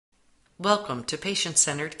Welcome to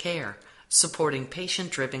Patient-Centered Care, supporting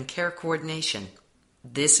patient-driven care coordination.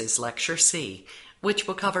 This is Lecture C, which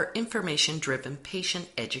will cover information-driven patient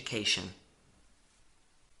education.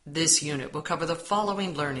 This unit will cover the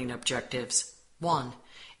following learning objectives. 1.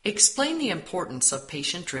 Explain the importance of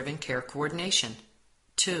patient-driven care coordination.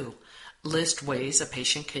 2. List ways a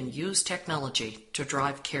patient can use technology to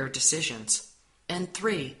drive care decisions. And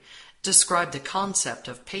 3. Describe the concept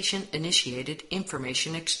of patient-initiated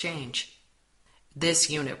information exchange. This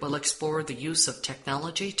unit will explore the use of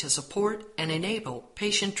technology to support and enable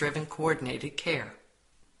patient-driven coordinated care.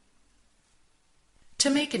 To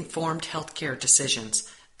make informed healthcare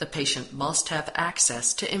decisions, the patient must have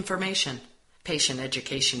access to information. Patient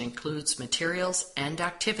education includes materials and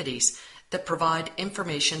activities that provide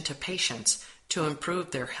information to patients to improve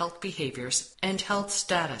their health behaviors and health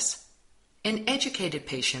status. An educated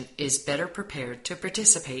patient is better prepared to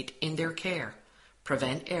participate in their care,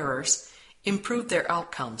 prevent errors, improve their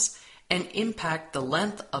outcomes, and impact the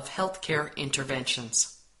length of healthcare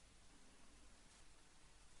interventions.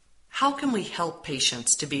 How can we help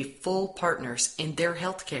patients to be full partners in their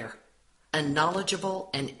healthcare? A knowledgeable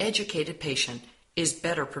and educated patient is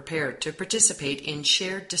better prepared to participate in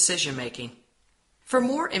shared decision-making. For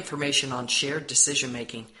more information on shared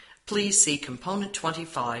decision-making, please see Component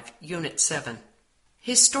 25, Unit 7.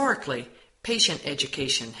 Historically, patient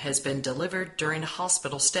education has been delivered during a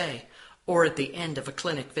hospital stay or at the end of a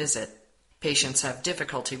clinic visit. Patients have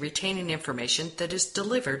difficulty retaining information that is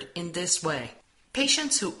delivered in this way.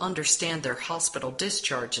 Patients who understand their hospital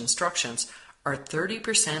discharge instructions are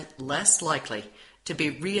 30% less likely to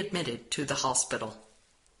be readmitted to the hospital.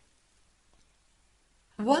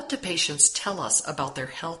 What do patients tell us about their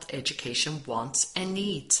health education wants and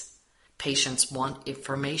needs? Patients want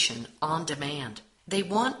information on demand. They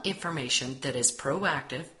want information that is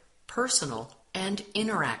proactive, personal, and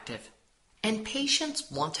interactive. And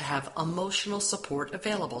patients want to have emotional support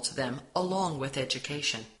available to them along with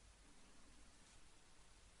education.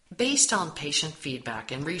 Based on patient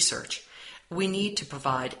feedback and research, we need to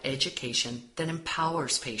provide education that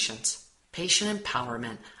empowers patients. Patient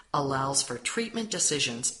empowerment allows for treatment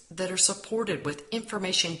decisions that are supported with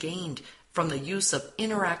information gained from the use of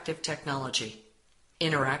interactive technology.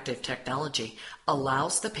 Interactive technology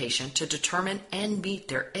allows the patient to determine and meet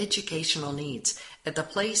their educational needs at the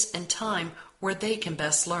place and time where they can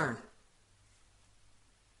best learn.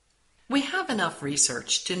 We have enough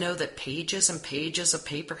research to know that pages and pages of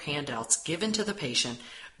paper handouts given to the patient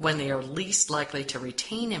when they are least likely to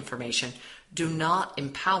retain information do not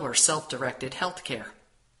empower self-directed healthcare.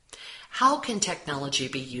 How can technology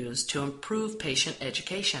be used to improve patient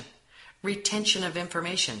education, retention of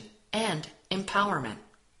information, and empowerment?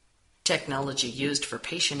 Technology used for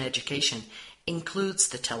patient education includes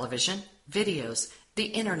the television, videos, the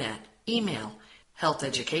internet, email, health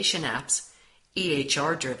education apps,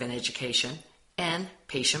 EHR-driven education, and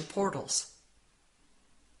patient portals.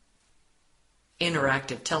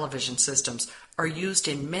 Interactive television systems are used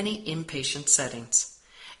in many inpatient settings.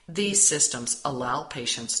 These systems allow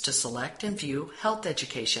patients to select and view health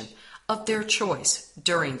education of their choice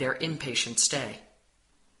during their inpatient stay.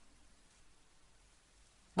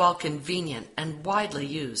 While convenient and widely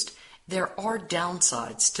used, there are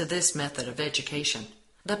downsides to this method of education.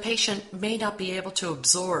 The patient may not be able to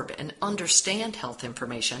absorb and understand health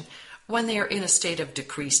information when they are in a state of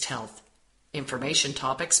decreased health. Information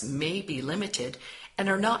topics may be limited and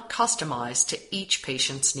are not customized to each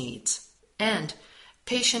patient's needs. And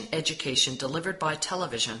patient education delivered by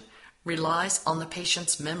television relies on the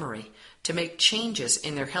patient's memory to make changes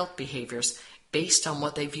in their health behaviors based on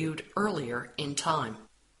what they viewed earlier in time.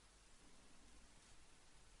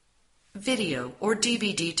 Video or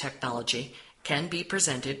DVD technology can be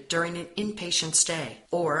presented during an inpatient stay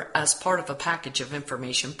or as part of a package of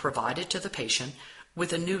information provided to the patient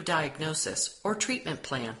with a new diagnosis or treatment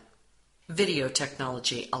plan. Video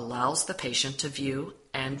technology allows the patient to view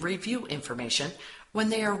and review information when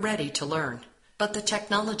they are ready to learn, but the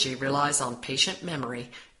technology relies on patient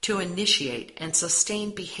memory to initiate and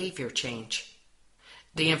sustain behavior change.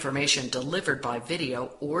 The information delivered by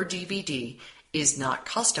video or DVD is not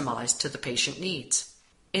customized to the patient needs.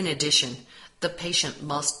 In addition, the patient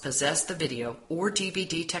must possess the video or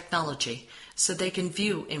DVD technology so they can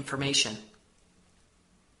view information.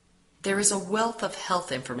 There is a wealth of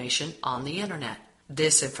health information on the internet.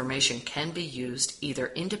 This information can be used either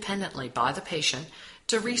independently by the patient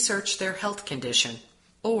to research their health condition,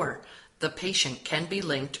 or the patient can be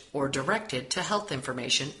linked or directed to health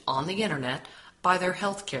information on the internet by their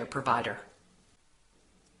healthcare provider.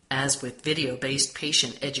 As with video-based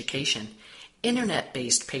patient education,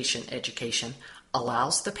 internet-based patient education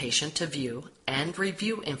allows the patient to view and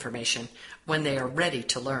review information when they are ready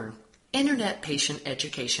to learn. Internet patient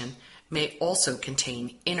education may also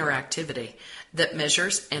contain interactivity that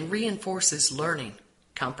measures and reinforces learning,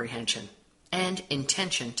 comprehension, and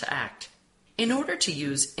intention to act. In order to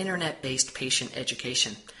use Internet-based patient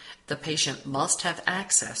education, the patient must have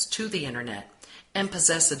access to the Internet and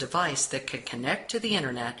possess a device that can connect to the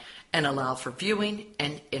Internet and allow for viewing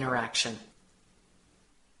and interaction.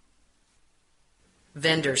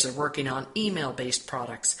 Vendors are working on email-based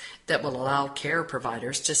products that will allow care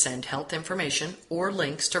providers to send health information or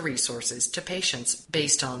links to resources to patients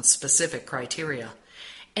based on specific criteria.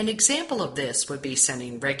 An example of this would be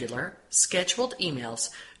sending regular, scheduled emails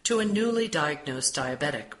to a newly diagnosed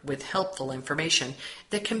diabetic with helpful information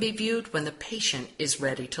that can be viewed when the patient is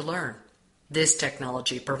ready to learn. This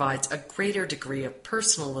technology provides a greater degree of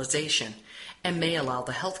personalization and may allow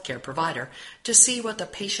the healthcare provider to see what the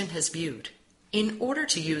patient has viewed. In order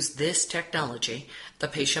to use this technology, the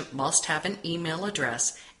patient must have an email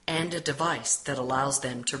address and a device that allows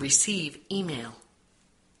them to receive email.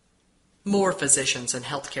 More physicians and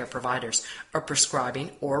healthcare providers are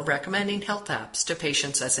prescribing or recommending health apps to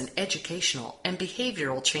patients as an educational and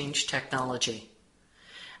behavioral change technology.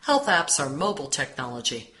 Health apps are mobile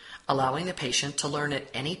technology, allowing the patient to learn at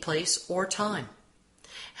any place or time.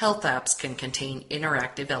 Health apps can contain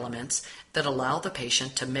interactive elements that allow the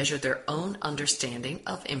patient to measure their own understanding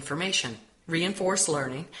of information, reinforce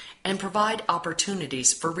learning, and provide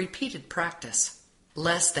opportunities for repeated practice.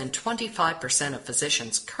 Less than 25% of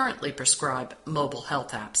physicians currently prescribe mobile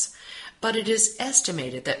health apps, but it is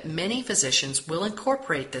estimated that many physicians will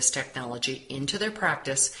incorporate this technology into their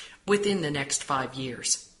practice within the next 5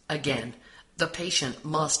 years. Again, the patient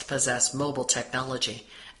must possess mobile technology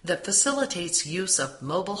that facilitates use of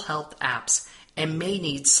mobile health apps and may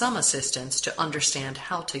need some assistance to understand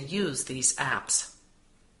how to use these apps.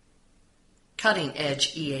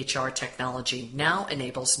 Cutting-edge EHR technology now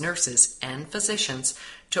enables nurses and physicians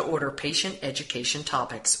to order patient education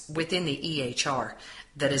topics within the EHR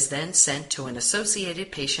that is then sent to an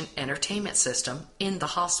associated patient entertainment system in the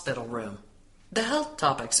hospital room. The health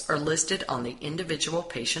topics are listed on the individual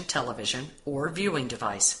patient television or viewing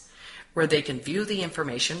device, where they can view the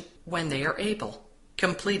information when they are able.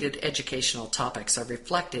 Completed educational topics are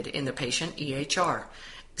reflected in the patient EHR,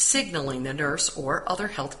 signaling the nurse or other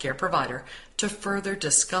healthcare provider to further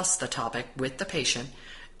discuss the topic with the patient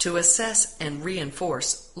to assess and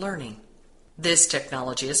reinforce learning. This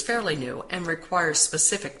technology is fairly new and requires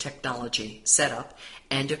specific technology, setup,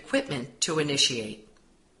 and equipment to initiate.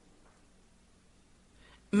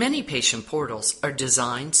 Many patient portals are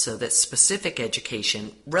designed so that specific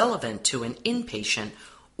education relevant to an inpatient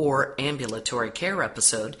or ambulatory care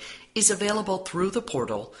episode is available through the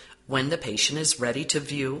portal when the patient is ready to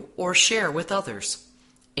view or share with others.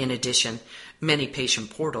 In addition, many patient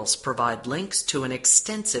portals provide links to an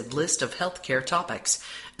extensive list of healthcare topics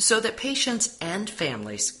so that patients and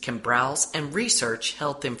families can browse and research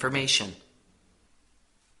health information.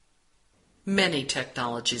 Many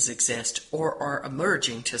technologies exist or are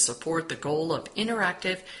emerging to support the goal of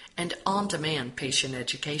interactive and on-demand patient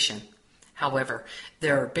education. However,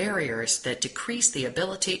 there are barriers that decrease the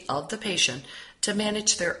ability of the patient to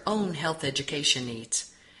manage their own health education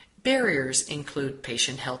needs. Barriers include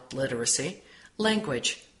patient health literacy,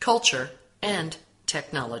 language, culture, and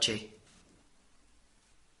technology.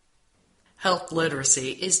 Health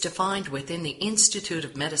literacy is defined within the Institute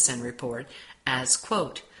of Medicine report as,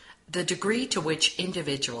 quote, the degree to which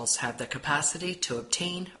individuals have the capacity to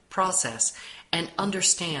obtain, process, and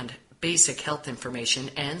understand basic health information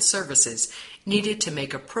and services needed to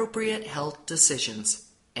make appropriate health decisions,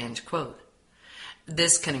 end quote.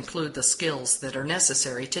 This can include the skills that are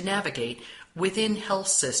necessary to navigate within health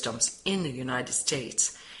systems in the United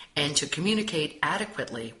States and to communicate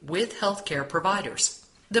adequately with healthcare providers.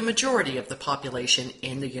 The majority of the population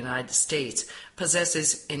in the United States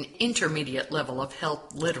possesses an intermediate level of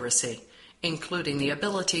health literacy, including the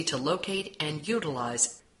ability to locate and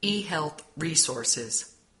utilize e-health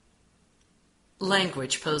resources.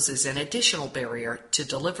 Language poses an additional barrier to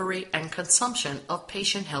delivery and consumption of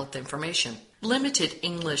patient health information. Limited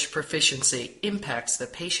English proficiency impacts the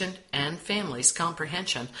patient and family's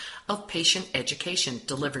comprehension of patient education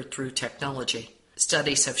delivered through technology.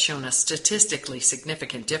 Studies have shown a statistically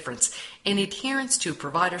significant difference in adherence to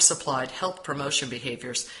provider-supplied health promotion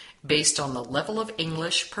behaviors based on the level of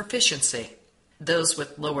English proficiency. Those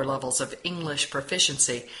with lower levels of English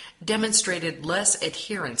proficiency demonstrated less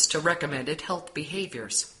adherence to recommended health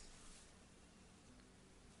behaviors.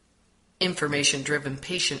 Information-driven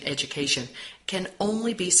patient education can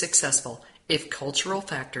only be successful if cultural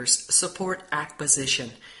factors support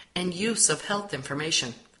acquisition and use of health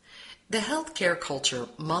information. The healthcare culture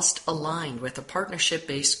must align with a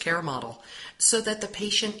partnership-based care model so that the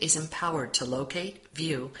patient is empowered to locate,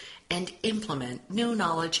 view, and implement new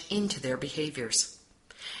knowledge into their behaviors.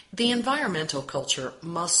 The environmental culture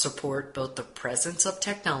must support both the presence of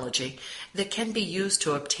technology that can be used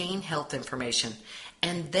to obtain health information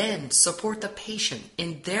and then support the patient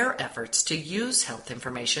in their efforts to use health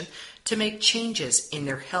information to make changes in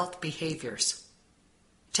their health behaviors.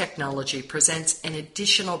 Technology presents an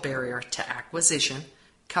additional barrier to acquisition,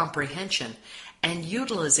 comprehension, and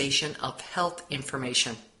utilization of health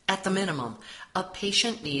information. At the minimum, a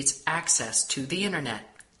patient needs access to the internet,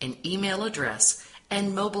 an email address,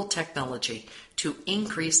 and mobile technology to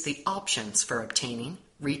increase the options for obtaining,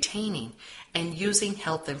 retaining, and using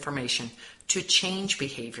health information to change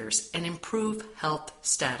behaviors and improve health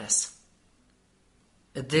status.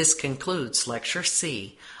 This concludes Lecture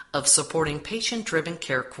C of Supporting Patient-Driven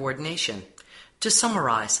Care Coordination. To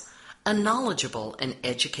summarize, a knowledgeable and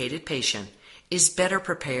educated patient is better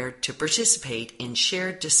prepared to participate in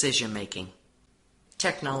shared decision-making.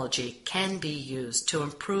 Technology can be used to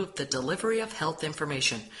improve the delivery of health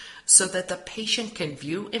information so that the patient can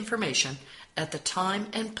view information at the time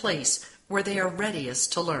and place where they are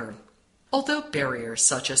readiest to learn. Although barriers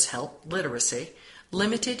such as health literacy,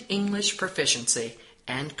 limited English proficiency,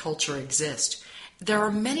 and culture exist, there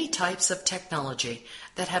are many types of technology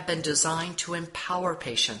that have been designed to empower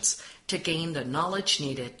patients to gain the knowledge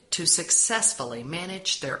needed to successfully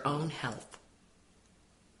manage their own health.